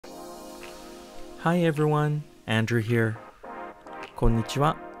Hi everyone, Andrew here. こんにち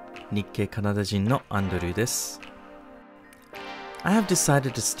は、日系カナダ人のアンドリューです。I have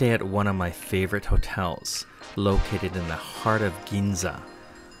decided to stay at one of my favorite hotels, located in the heart of Ginza,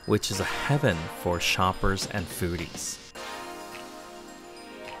 which is a heaven for shoppers and foodies.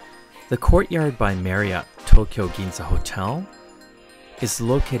 The Courtyard by Marriott Tokyo Ginza Hotel is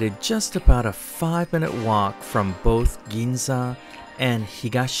located just about a 5-minute walk from both Ginza and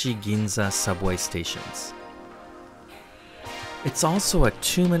Higashi Ginza subway stations. It's also a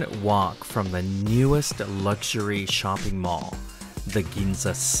 2-minute walk from the newest luxury shopping mall, the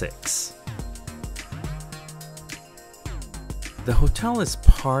Ginza 6. The hotel is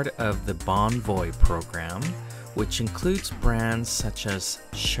part of the Bonvoy program, which includes brands such as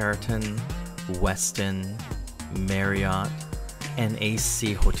Sheraton, Westin, Marriott, and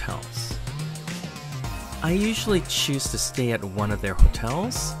AC hotels. I usually choose to stay at one of their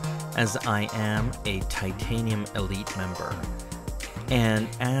hotels as I am a Titanium Elite member. And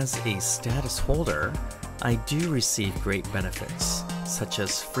as a status holder, I do receive great benefits such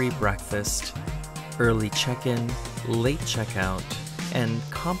as free breakfast, early check-in, late checkout, and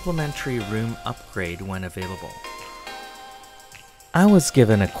complimentary room upgrade when available. I was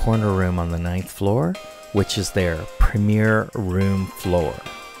given a corner room on the 9th floor, which is their premier room floor.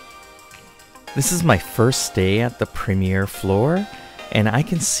 This is my first stay at the premier floor, and I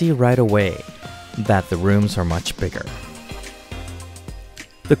can see right away that the rooms are much bigger.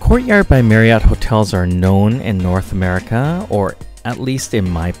 The Courtyard by Marriott hotels are known in North America, or at least in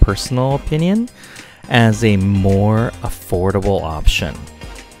my personal opinion, as a more affordable option.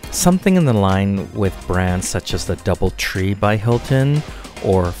 Something in the line with brands such as the DoubleTree by Hilton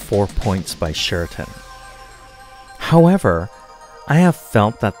or 4 Points by Sheraton. However, I have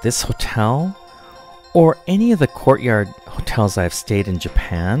felt that this hotel, or any of the Courtyard hotels I've stayed in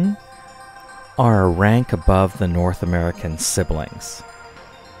Japan, are a rank above the North American siblings.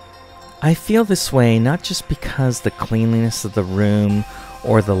 I feel this way not just because the cleanliness of the room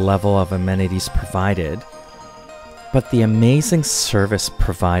or the level of amenities provided, but the amazing service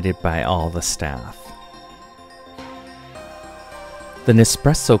provided by all the staff. The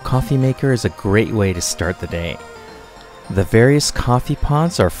Nespresso coffee maker is a great way to start the day. The various coffee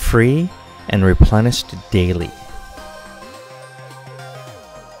pods are free and replenished daily.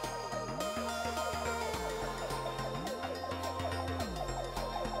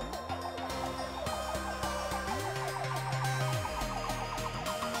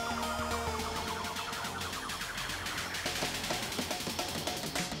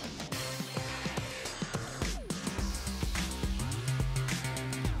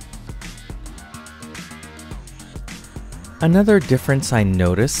 Another difference I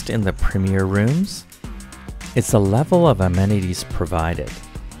noticed in the premier rooms is the level of amenities provided.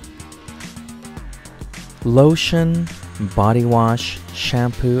 Lotion, body wash,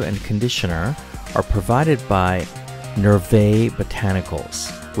 shampoo, and conditioner are provided by Nerve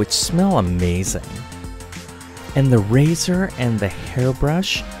Botanicals, which smell amazing. And the razor and the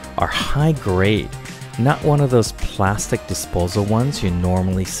hairbrush are high grade, not one of those plastic disposal ones you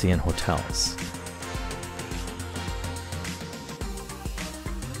normally see in hotels.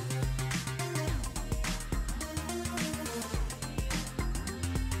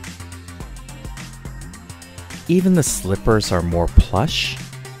 Even the slippers are more plush,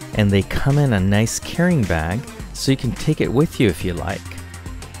 and they come in a nice carrying bag so you can take it with you if you like.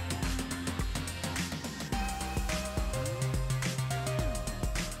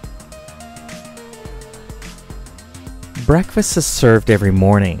 Breakfast is served every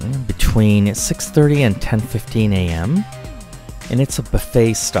morning between 6:30 and 10:15 a.m., and it's a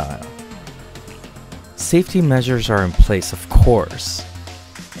buffet style. Safety measures are in place, of course,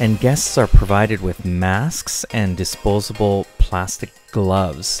 and guests are provided with masks and disposable plastic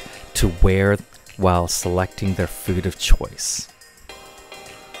gloves to wear while selecting their food of choice.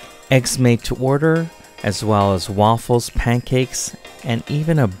 Eggs made to order, as well as waffles, pancakes, and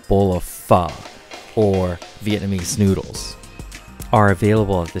even a bowl of pho, or Vietnamese noodles, are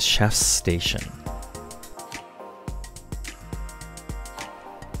available at the chef's station.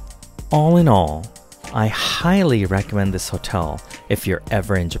 All in all, I highly recommend this hotel if you're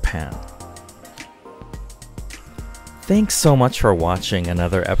ever in Japan. Thanks so much for watching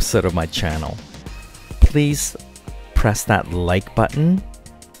another episode of my channel. Please press that like button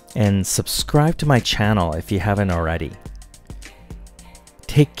and subscribe to my channel if you haven't already.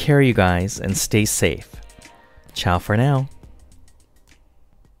 Take care, you guys, and stay safe. Ciao for now.